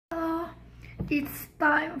It's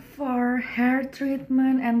time for hair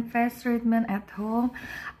treatment and face treatment at home.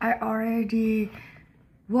 I already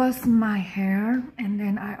wash my hair and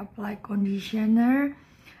then I apply conditioner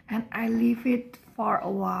and I leave it for a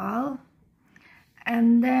while,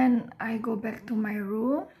 and then I go back to my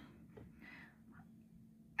room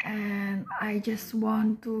and I just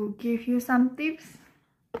want to give you some tips.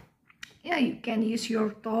 Yeah, you can use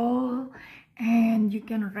your towel and you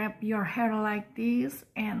can wrap your hair like this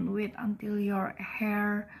and wait until your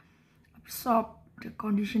hair absorb the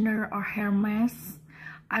conditioner or hair mask.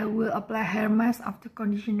 I will apply hair mask after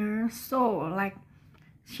conditioner, so like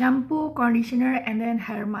shampoo, conditioner, and then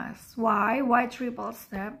hair mask. Why triple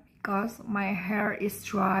step? Because my hair is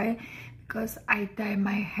dry, because I dye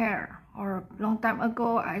my hair, or long time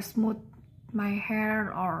ago I smooth my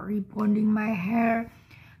hair or rebonding my hair,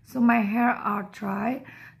 so my hair are dry.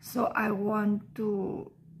 So I want to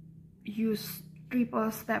use triple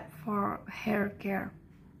step for hair care.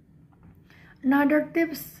 Another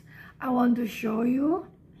tips I want to show you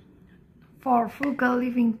for frugal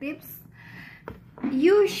living tips.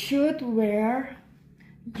 You should wear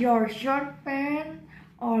your short pant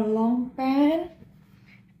or long pant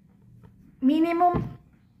minimum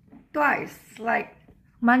twice, like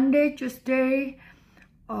Monday, Tuesday,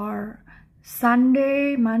 or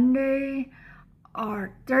Sunday, Monday,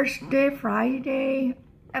 or Thursday, Friday,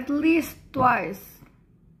 at least twice,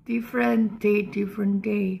 different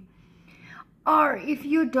day. Or if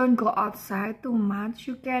you don't go outside too much,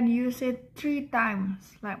 you can use it 3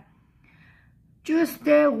 times, like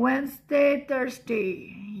Tuesday, Wednesday,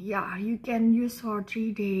 Thursday. Yeah, you can use for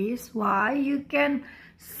 3 days. Why? You can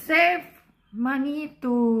save money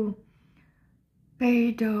to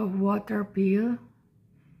pay the water bill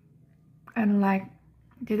and like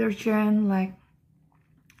detergent, like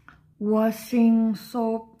washing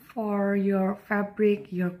soap for your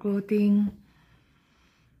fabric, your clothing,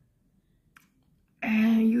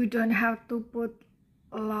 and you don't have to put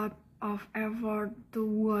a lot of effort to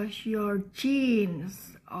wash your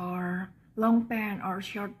jeans or long pants or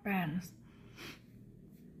short pants,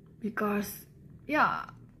 because yeah,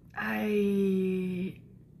 I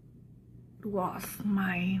wash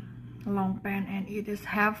my long pants and it is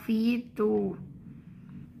heavy to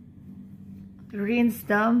rinse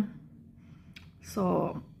them.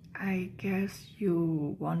 So I guess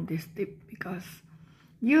you want this tip, because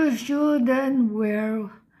you shouldn't wear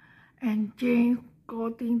and change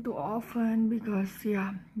clothing too often, because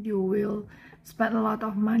yeah, you will spend a lot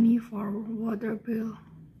of money for water bill.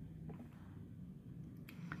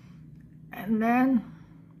 And then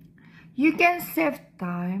you can save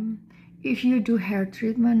time. If you do hair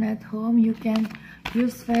treatment at home, you can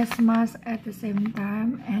use face mask at the same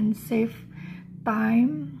time and save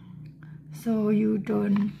time, so you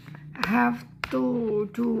don't have to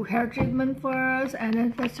do hair treatment first and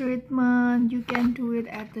then face treatment. You can do it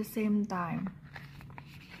at the same time.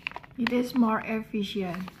 It is more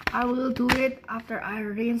efficient. I will do it after I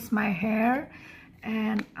rinse my hair,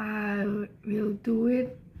 and I will do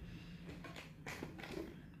it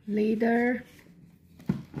later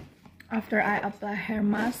after I apply hair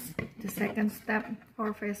mask, the second step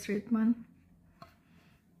for face treatment.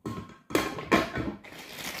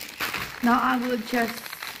 Now I will just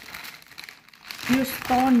use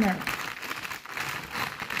toner.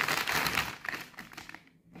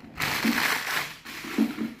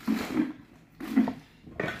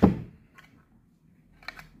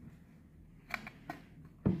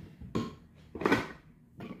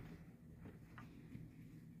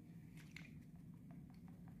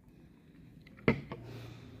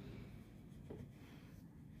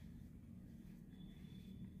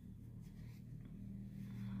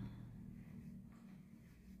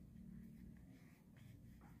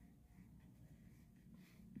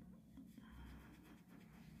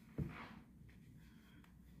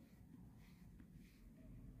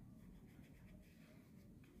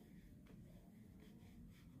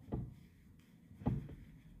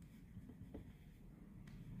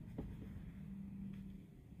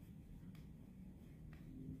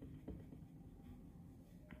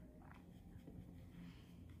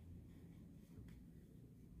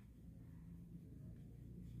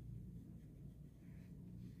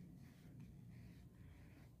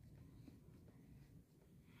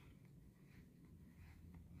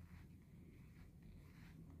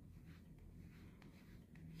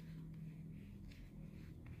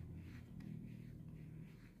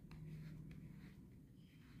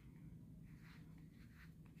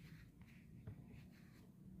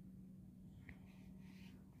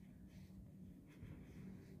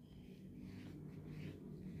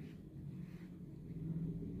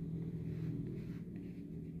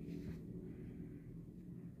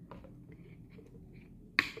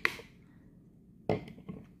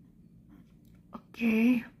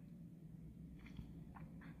 Okay.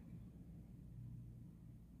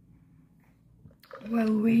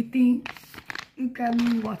 While waiting, you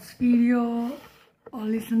can watch video or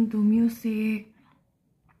listen to music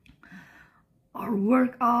or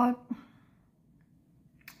work out,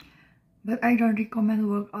 but I don't recommend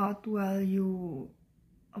workout while you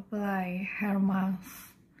apply hair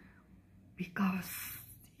mask, because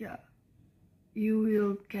yeah, you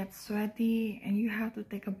will get sweaty and you have to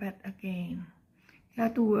take a bath again. You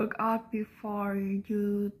have to work out before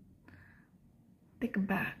you take a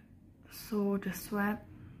bath, so the sweat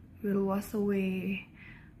will wash away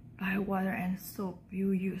by water and soap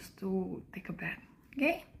you use to take a bath.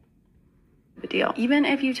 Okay? The deal. Even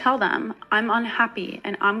if you tell them I'm unhappy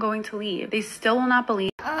and I'm going to leave, they still will not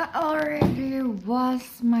believe. I already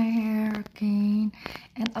washed my hair again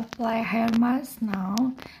and apply hair mask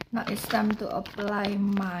now. Now it's time to apply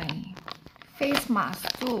my face mask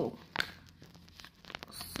too.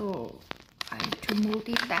 So I do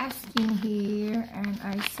multitasking here and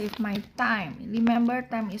I save my time. Remember,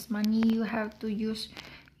 time is money. You have to use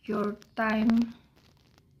your time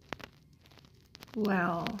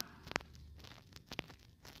well.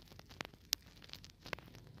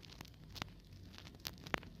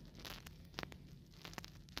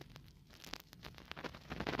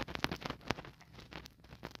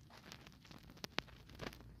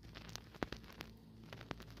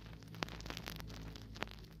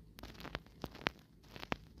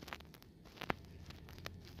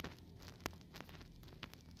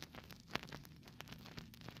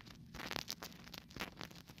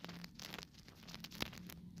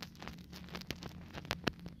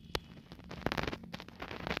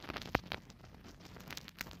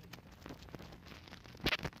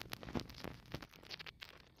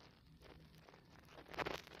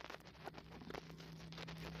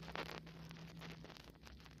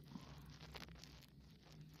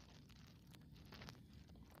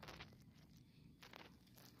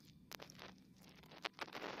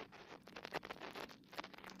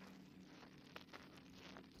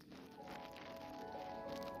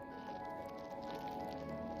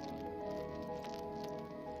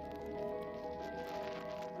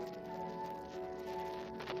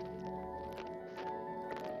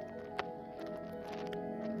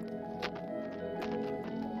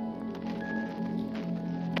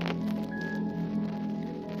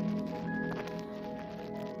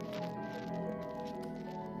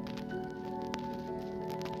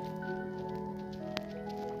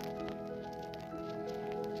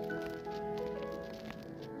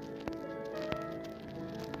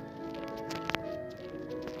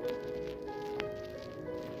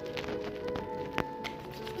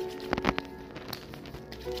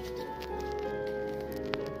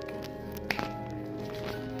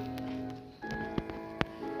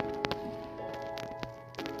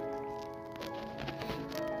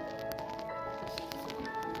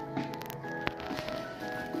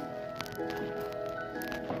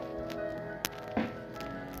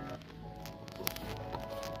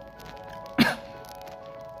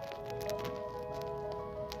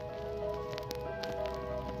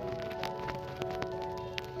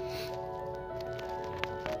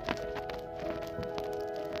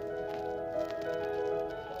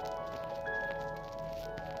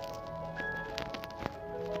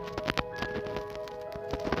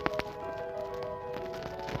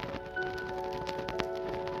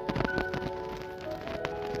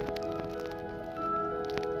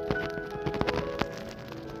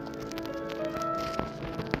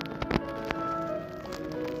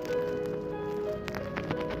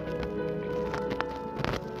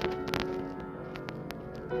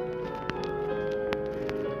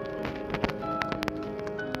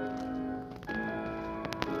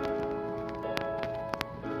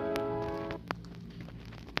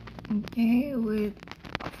 Okay, wait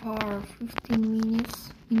for 15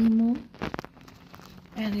 minutes minimum.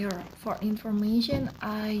 And for information,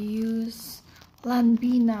 I use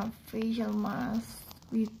Lanbina facial mask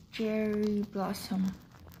with cherry blossom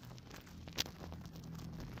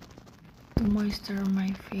to moisturize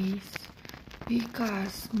my face,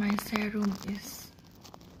 because my serum is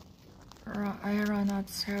I run out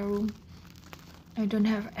serum. I don't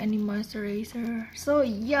have any moisturizer, so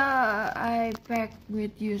yeah, I back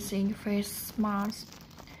with using face mask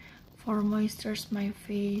for moisturize my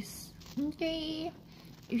face. Okay,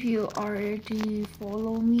 if you already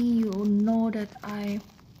follow me, you know that I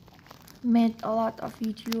made a lot of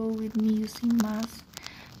video with me using mask.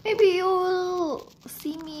 Maybe you will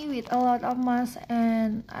see me with a lot of masks,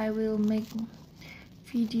 and I will make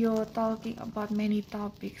video talking about many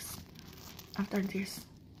topics after this.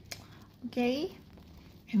 Okay,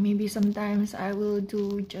 And maybe sometimes I will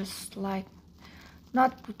do just like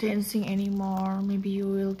not dancing anymore. Maybe you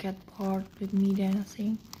will get bored with me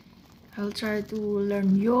dancing. I'll try to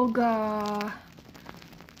learn yoga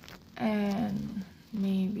and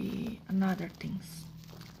maybe another things.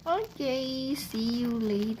 Okay, see you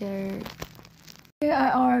later. Okay,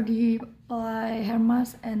 I already apply hair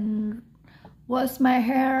mask and wash my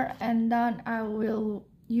hair, and then I will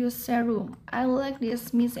use serum. I like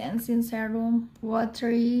this Miss Ensign serum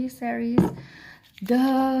watery series.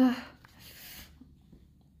 The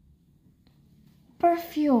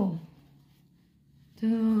perfume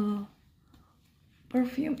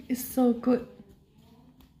is so good.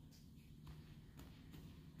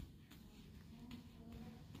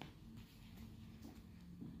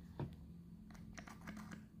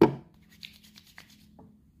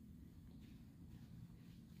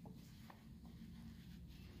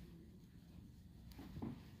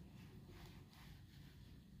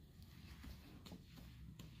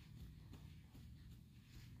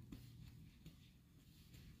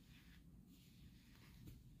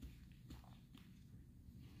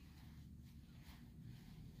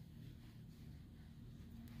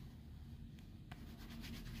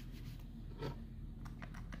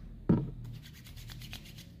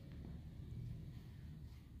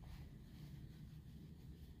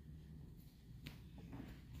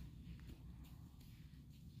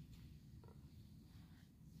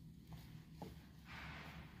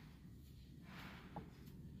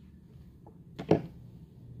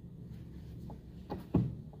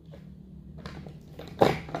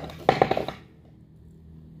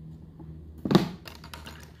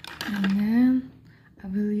 And then I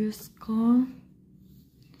will use comb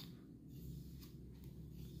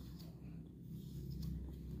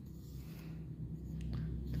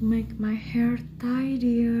to make my hair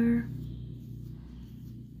tidier.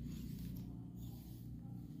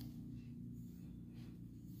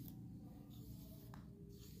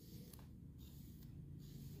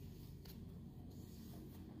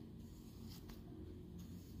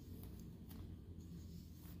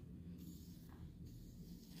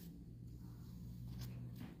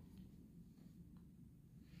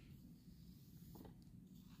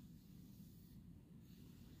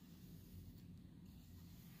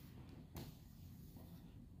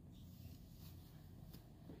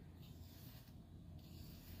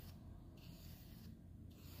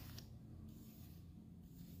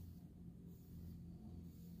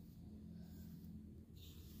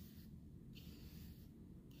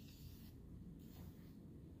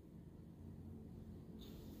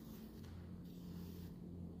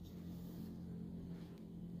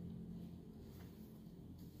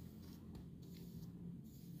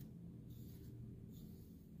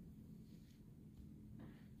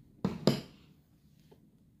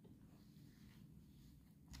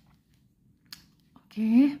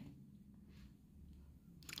 Okay,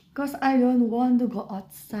 because I don't want to go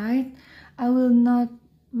outside, I will not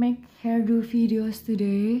make hairdo videos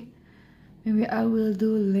today. Maybe I will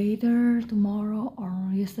do later, tomorrow, or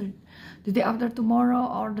yesterday, the day after tomorrow,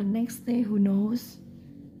 or the next day, who knows.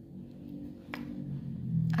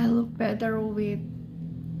 I look better with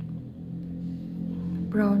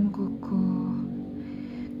brown cocoa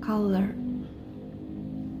color.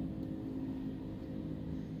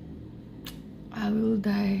 I will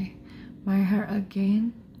dye my hair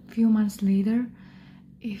again few months later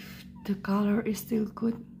if the color is still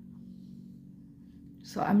good.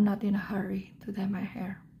 So I'm not in a hurry to dye my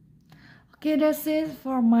hair. Okay, that's it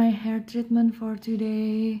for my hair treatment for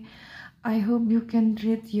today. I hope you can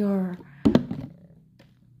treat your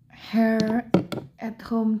hair at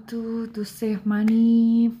home too to save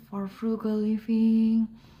money for frugal living.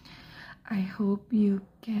 I hope you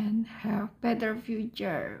can have better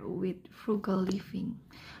future with frugal living.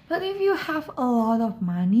 But if you have a lot of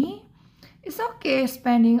money, it's okay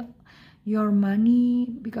spending your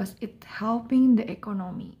money because it's helping the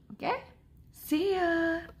economy. Okay, see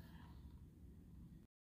ya.